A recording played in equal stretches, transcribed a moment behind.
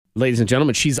Ladies and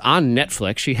gentlemen, she's on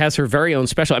Netflix. She has her very own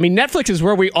special. I mean, Netflix is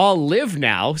where we all live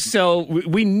now, so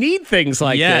we need things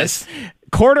like this.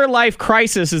 Quarter Life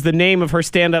Crisis is the name of her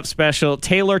stand-up special.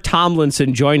 Taylor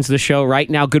Tomlinson joins the show right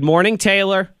now. Good morning,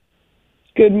 Taylor.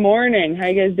 Good morning. How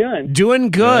you guys doing?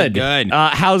 Doing good. Good.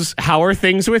 How are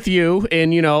things with you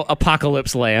in,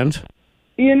 apocalypse land?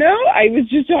 I was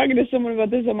just talking to someone about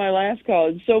this on my last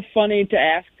call. It's so funny to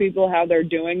ask people how they're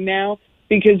doing now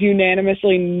because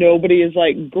unanimously nobody is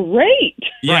like, great.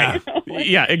 Yeah.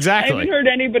 Yeah, exactly. I haven't heard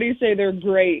anybody say they're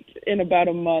great in about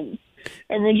a month.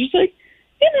 Everyone's just like,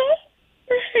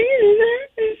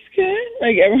 it's good.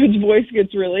 Like everyone's voice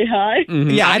gets really high. Mm-hmm.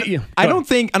 Yeah, I don't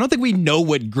think we know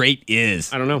what great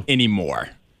is. I don't know anymore.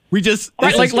 We just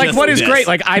like what is great?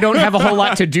 Like I don't have a whole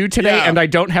lot to do today, Yeah. and I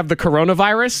don't have the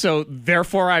coronavirus, so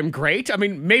therefore I'm great. I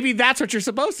mean, maybe that's what you're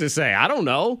supposed to say. I don't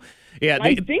know. Yeah,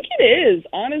 I think it is.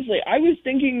 Honestly, I was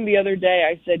thinking the other day.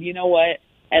 I said, you know what?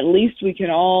 At least we can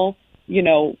all,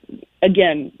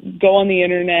 again, go on the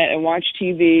internet and watch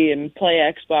TV and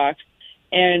play Xbox.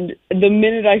 And the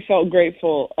minute I felt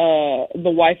grateful, the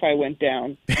Wi-Fi went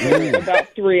down for about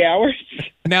 3 hours.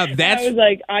 Now I was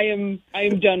like, I am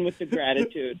done with the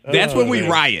gratitude. That's when we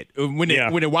riot. When the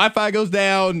Wi-Fi goes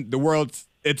down, the world's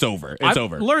it's over. It's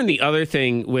over. I've learned the other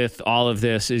thing with all of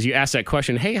this is you ask that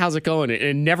question, hey, how's it going?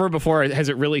 And never before has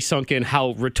it really sunk in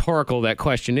how rhetorical that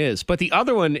question is. But the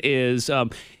other one is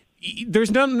there's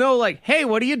no like, hey,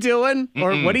 what are you doing?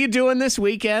 Or what are you doing this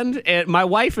weekend? And my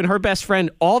wife and her best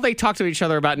friend, all they talk to each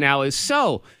other about now is,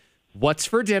 so, what's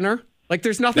for dinner? Like,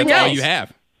 there's nothing That's else. all you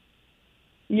have.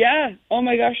 Yeah. Oh,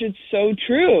 my gosh, it's so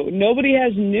true. Nobody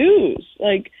has news.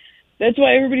 Like, that's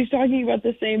why everybody's talking about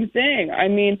the same thing. I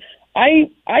mean,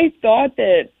 I thought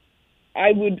that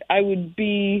I would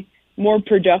be more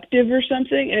productive or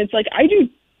something, and it's like I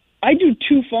do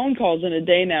 2 phone calls in a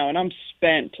day now, and I'm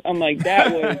spent. I'm like,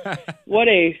 that was what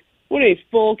a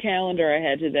full calendar I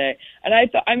had today. And I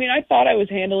thought I was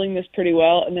handling this pretty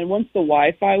well, and then once the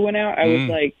Wi-Fi went out, I was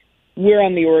like, we're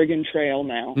on the Oregon Trail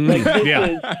now. Like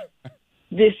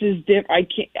this is I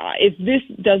can't. If this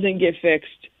doesn't get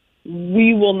fixed,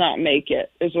 we will not make it.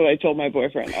 Is what I told my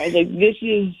boyfriend. I was like, this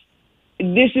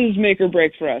is make or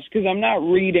break for us because I'm not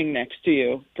reading next to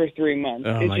you for 3 months.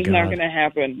 It's just not going to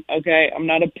happen, okay? I'm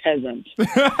not a peasant.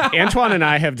 Antoine and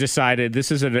I have decided,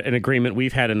 this is an agreement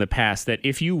we've had in the past, that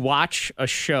if you watch a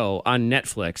show on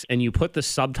Netflix and you put the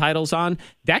subtitles on,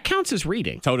 that counts as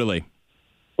reading. Totally.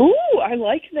 Ooh, I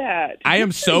like that. I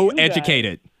am so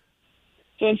educated.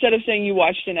 So instead of saying you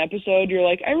watched an episode, you're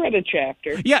like, I read a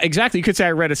chapter. Yeah, exactly. You could say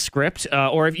I read a script,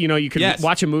 or if you could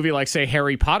watch a movie like, say,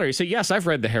 Harry Potter. You say, yes, I've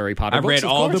read the Harry Potter books. I've read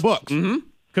all the books.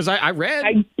 Because I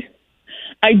read.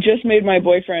 I just made my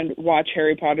boyfriend watch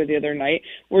Harry Potter the other night.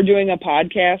 We're doing a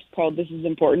podcast called This Is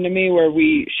Important to Me, where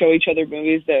we show each other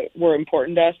movies that were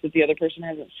important to us that the other person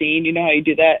hasn't seen. You know how you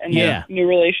do that in new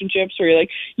relationships, where you're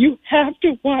like, you have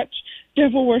to watch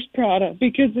Devil Wears Prada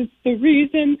because it's the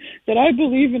reason that I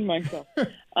believe in myself.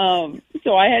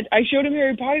 So I showed him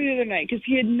Harry Potter the other night because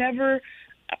he had never.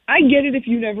 I get it if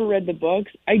you never read the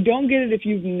books. I don't get it if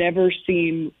you've never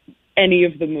seen any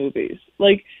of the movies.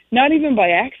 Like, not even by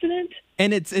accident.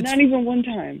 And it's not even one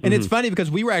time. And it's funny because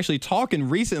we were actually talking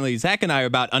recently, Zach and I,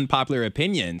 about unpopular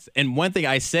opinions. And one thing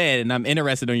I said, and I'm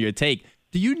interested on your take,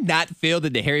 do you not feel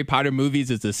that the Harry Potter movies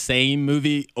is the same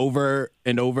movie over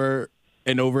and over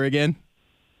and over again?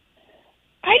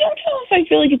 I don't know if I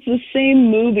feel like it's the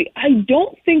same movie. I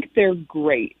don't think they're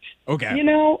great. Okay.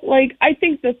 I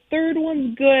think the third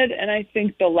one's good, and I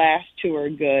think the last 2 are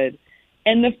good.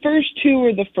 And the first 2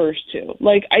 are the first 2.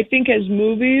 Like, I think as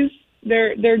movies,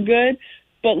 they're good,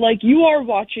 but, like, you are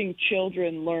watching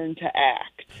children learn to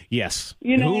act. Yes.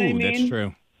 You know what I mean? That's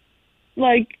true.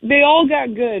 Like, they all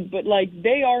got good, but, like,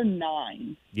 they are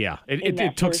 9. Yeah,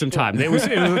 it took some time. It was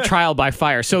a trial by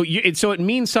fire. So it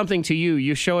means something to you.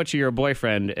 You show it to your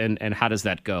boyfriend, and how does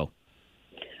that go?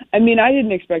 I mean, I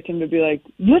didn't expect him to be like,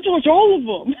 let's watch all of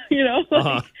them, he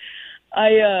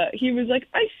was like,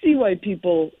 I see why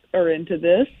people are into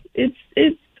this.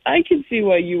 I can see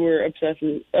why you were obsessed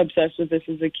with this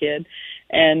as a kid.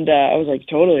 And I was like,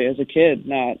 totally, as a kid,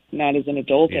 not as an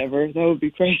adult ever. That would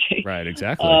be crazy. Right,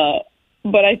 exactly.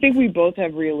 But I think we both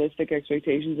have realistic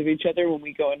expectations of each other when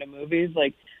we go into movies.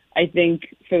 Like, I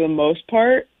think for the most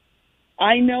part,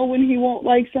 I know when he won't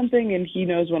like something and he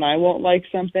knows when I won't like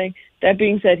something. That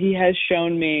being said, he has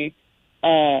shown me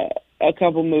a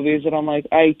couple movies that I'm like,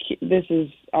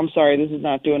 I'm sorry, this is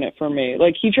not doing it for me.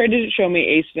 Like, he tried to show me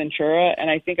Ace Ventura, and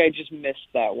I think I just missed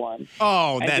that one.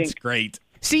 Oh, that's great.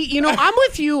 See, I'm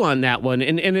with you on that one,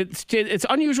 and it's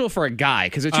unusual for a guy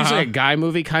because it's usually a guy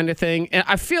movie kind of thing. And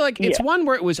I feel like it's one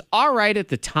where it was all right at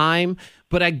the time,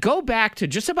 but I go back to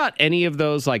just about any of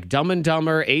those, like Dumb and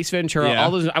Dumber, Ace Ventura,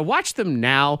 all those. I watch them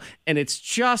now, and it's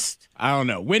just... I don't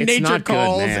know. When It's Nature not good,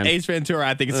 Calls, man. Ace Ventura,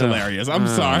 I think it's hilarious. I'm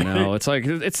sorry. No, it's like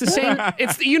it's the same.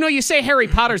 It's you say Harry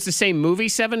Potter's the same movie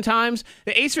 7 times.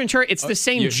 The Ace Ventura, it's the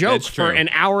same joke that's for true. an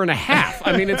hour and a half.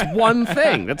 I mean, it's one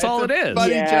thing. That's all it is.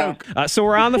 Funny Yeah. joke. So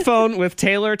we're on the phone with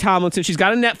Taylor Tomlinson. She's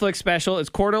got a Netflix special. It's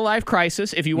Quarter Life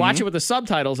Crisis. If you watch it with the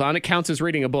subtitles on, it counts as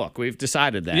reading a book. We've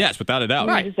decided that. Yes, without a doubt.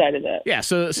 We decided that. Yeah,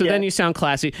 so then you sound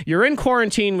classy. You're in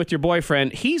quarantine with your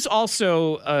boyfriend. He's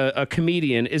also a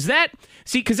comedian. Is that...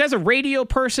 See, because as a radio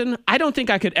person, I don't think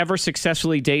I could ever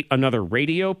successfully date another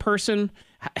radio person.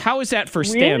 How is that for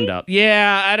stand-up?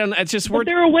 Yeah, I don't know. It's just... But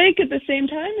they're awake at the same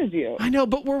time as you. I know,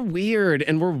 but we're weird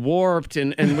and we're warped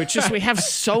and we have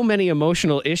so many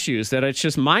emotional issues that it's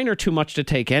just mine are too much to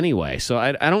take anyway. So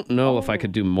I don't know if I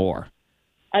could do more.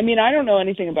 I mean, I don't know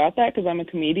anything about that because I'm a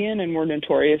comedian and we're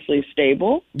notoriously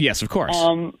stable. Yes, of course.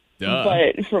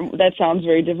 But that sounds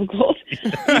very difficult.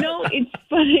 It's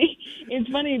funny. It's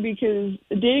funny because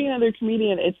dating another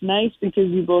comedian, it's nice because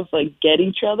you both like get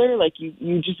each other. Like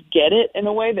you just get it in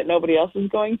a way that nobody else is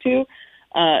going to,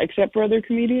 except for other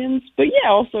comedians. But yeah,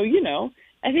 also,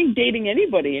 I think dating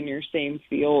anybody in your same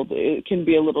field, it can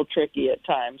be a little tricky at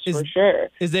times, for sure.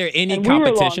 Is there any And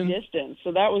competition? we were long distance,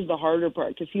 so that was the harder part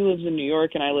because he lives in New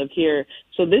York and I live here.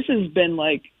 So this has been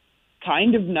like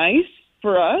kind of nice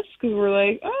for us because we're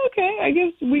like, oh, okay, I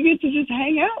guess we get to just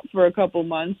hang out for a couple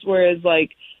months, whereas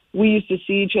like we used to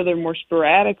see each other more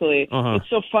sporadically. It's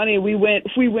so funny. We went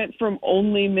from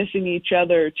only missing each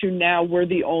other to now we're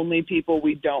the only people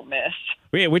we don't miss.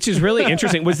 Yeah, which is really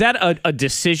interesting. Was that a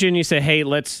decision? You say, hey,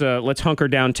 let's hunker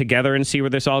down together and see where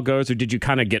this all goes, or did you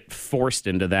kind of get forced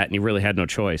into that and you really had no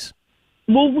choice?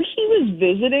 Well, he was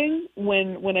visiting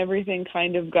when everything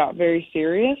kind of got very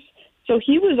serious. So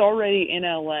he was already in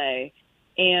LA.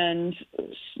 And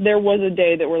there was a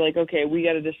day that we're like, okay, we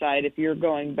got to decide if you're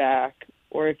going back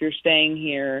or if you're staying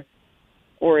here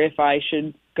or if I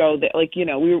should go there. Like,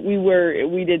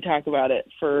 we did talk about it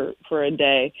for a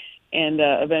day. And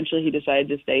eventually he decided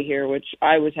to stay here, which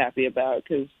I was happy about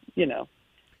because,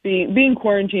 being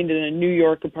quarantined in a New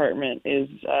York apartment is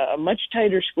a much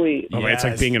tighter squeeze. Oh, it's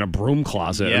like being in a broom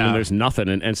closet. Yeah. I mean, there's nothing,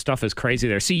 and stuff is crazy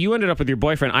there. See, you ended up with your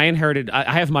boyfriend. I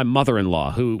have my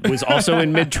mother-in-law who was also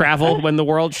in mid-travel when the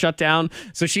world shut down.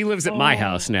 So she lives at my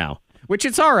house now, which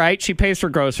it's all right. She pays for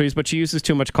groceries, but she uses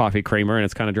too much coffee creamer, and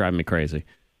it's kind of driving me crazy.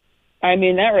 I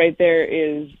mean, that right there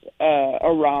is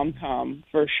a rom-com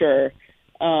for sure.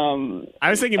 I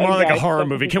was thinking more like a horror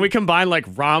movie. Can we combine like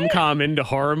rom-com into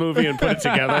horror movie and put it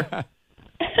together?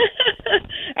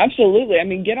 Absolutely. I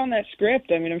mean, get on that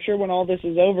script. I mean, I'm sure when all this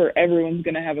is over, everyone's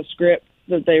going to have a script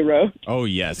that they wrote. Oh,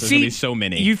 yes. There's going to be so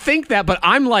many. You think that, but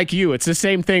I'm like you. It's the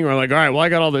same thing. We're like, all right, well, I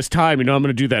got all this time. I'm going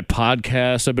to do that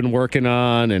podcast I've been working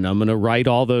on, and I'm going to write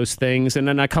all those things. And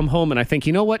then I come home and I think,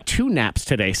 you know what? 2 naps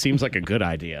today seems like a good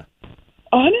idea.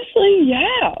 Honestly,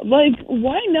 yeah. Like,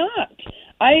 why not?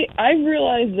 I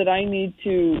realize that I need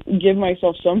to give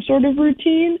myself some sort of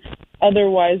routine.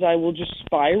 Otherwise, I will just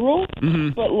spiral. Mm-hmm.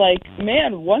 But, like,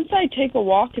 man, once I take a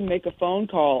walk and make a phone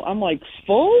call, I'm like,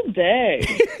 full day.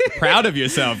 Proud of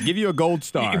yourself. Give you a gold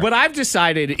star. What I've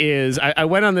decided is I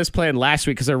went on this plan last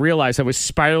week because I realized I was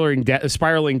spiraling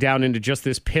down into just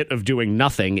this pit of doing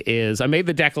nothing. Is I made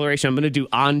the declaration I'm going to do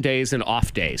on days and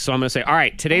off days. So I'm going to say, all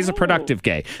right, today's a productive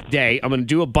day. I'm going to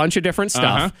do a bunch of different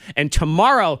stuff. And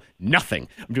tomorrow, nothing.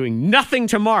 I'm doing nothing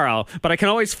tomorrow, but I can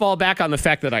always fall back on the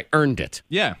fact that I earned it.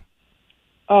 Yeah.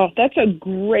 Oh, that's a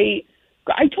great...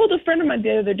 I told a friend of mine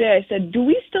the other day, I said, do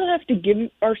we still have to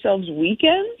give ourselves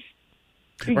weekends?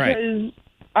 Because Right.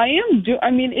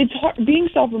 it's hard. Being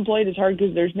self-employed is hard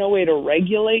because there's no way to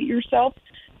regulate yourself.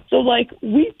 So, like,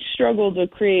 we struggle to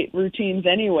create routines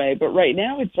anyway, but right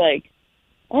now it's like,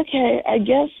 okay, I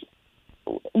guess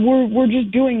we're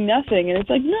just doing nothing. And it's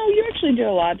like, no, you actually did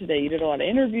a lot today. You did a lot of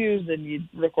interviews and you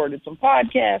recorded some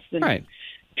podcasts and Right.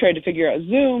 tried to figure out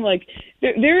Zoom. Like,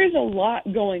 there is a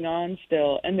lot going on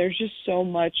still, and there's just so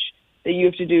much that you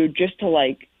have to do just to,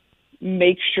 like,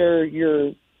 make sure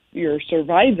you're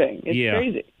surviving. It's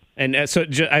crazy. And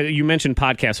you mentioned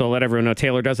podcasts, so I'll let everyone know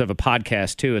Taylor does have a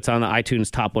podcast, too. It's on the iTunes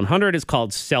Top 100. It's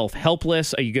called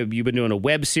Self-Helpless. You've been doing a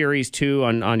web series, too,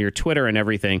 on your Twitter and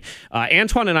everything.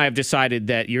 Antoine and I have decided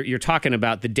that you're talking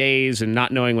about the days and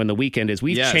not knowing when the weekend is.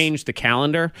 We've changed the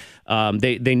calendar.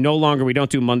 They no longer, we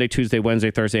don't do Monday, Tuesday, Wednesday,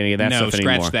 Thursday, any of that stuff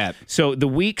anymore. Scratch that. So the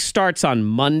week starts on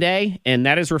Monday, and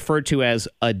that is referred to as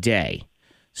a day.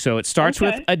 So it starts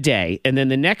with a day, and then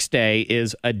the next day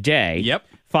is a day. Yep.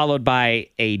 Followed by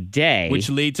a day. Which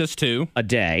leads us to a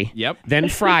day. Yep. Then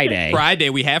Friday. Friday,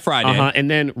 we have Friday. And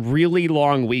then really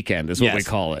long weekend is what we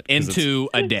call it. Into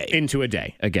a day. Into a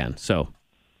day again. So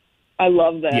I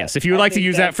love that. yes, if you would like to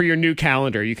use that for your new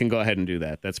calendar, you can go ahead and do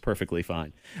that. That's perfectly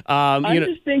fine. I'm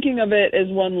just thinking of it as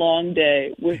one long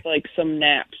day with like some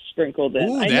naps sprinkled in.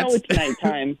 Ooh, I know it's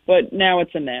nighttime, but now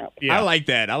it's a nap. Yeah. I like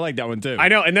that. I like that one too. I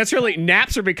know, and that's really,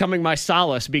 naps are becoming my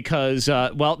solace because,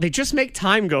 they just make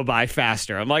time go by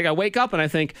faster. I'm like, I wake up and I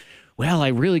think, well, I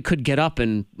really could get up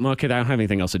and, okay, I don't have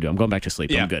anything else to do. I'm going back to sleep.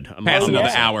 Yeah. I'm good. Pass another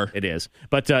hour. It is.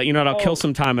 But, you know what? I'll kill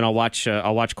some time and I'll watch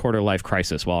Quarter Life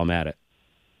Crisis while I'm at it.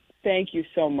 Thank you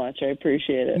so much. I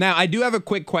appreciate it. Now, I do have a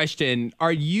quick question.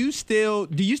 Do you still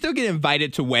get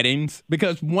invited to weddings?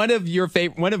 Because one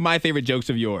of my favorite jokes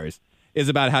of yours is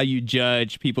about how you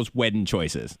judge people's wedding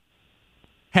choices.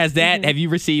 Have you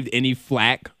received any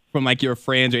flack from like your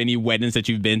friends or any weddings that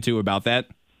you've been to about that?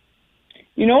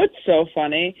 You know what's so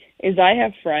funny is I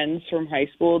have friends from high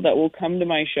school that will come to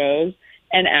my shows,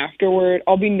 and afterward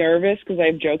I'll be nervous because I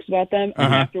have jokes about them,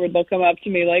 and afterward they'll come up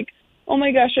to me like, oh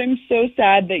my gosh, I'm so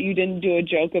sad that you didn't do a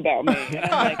joke about me.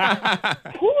 And I'm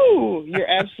like, whoo, you're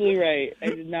absolutely right. I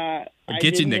did not. I'll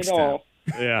get you next time.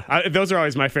 Yeah, those are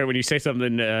always my favorite when you say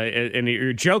something and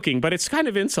you're joking, but it's kind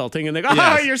of insulting. And they go, oh,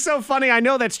 Yes. you're so funny. I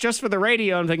know that's just for the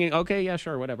radio. I'm thinking, okay, yeah,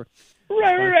 sure, whatever.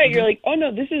 Right. You're like, oh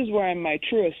no, this is where I'm my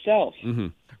truest self. Mm-hmm.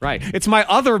 Right. It's my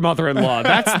other mother-in-law.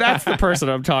 That's the person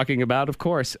I'm talking about, of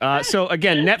course. So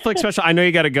again, Netflix special. I know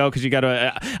you got to go because you got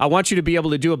to. I want you to be able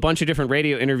to do a bunch of different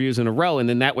radio interviews in a row, and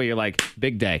then that way you're like,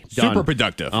 big day, done. Super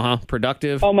productive.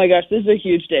 Productive. Oh my gosh, this is a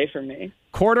huge day for me.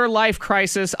 Quarter Life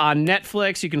Crisis on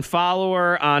Netflix. You can follow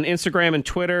her on Instagram and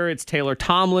Twitter. It's Taylor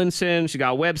Tomlinson. She's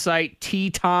got a website,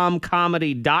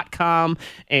 ttomcomedy.com,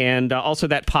 and also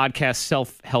that podcast,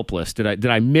 Self-Helpless. Did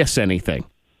I miss anything?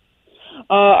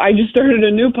 I just started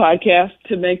a new podcast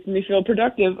to make me feel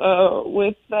productive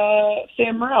with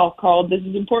Sam Morril called This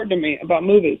Is Important to Me about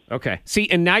movies. Okay.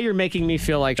 See, and now you're making me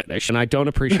feel like, and I don't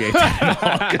appreciate that at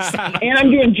all. And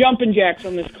I'm doing jumping jacks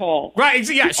on this call. Right.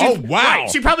 Yeah. Oh, wow. Right,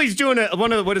 she probably is doing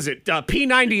one of the, what is it,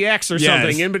 P90X or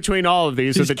something in between all of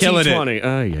these. She's the killing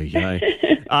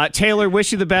T20. Taylor,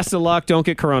 wish you the best of luck. Don't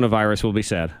get coronavirus. We'll be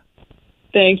sad.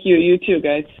 Thank you. You too,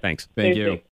 guys. Thanks. Thank you.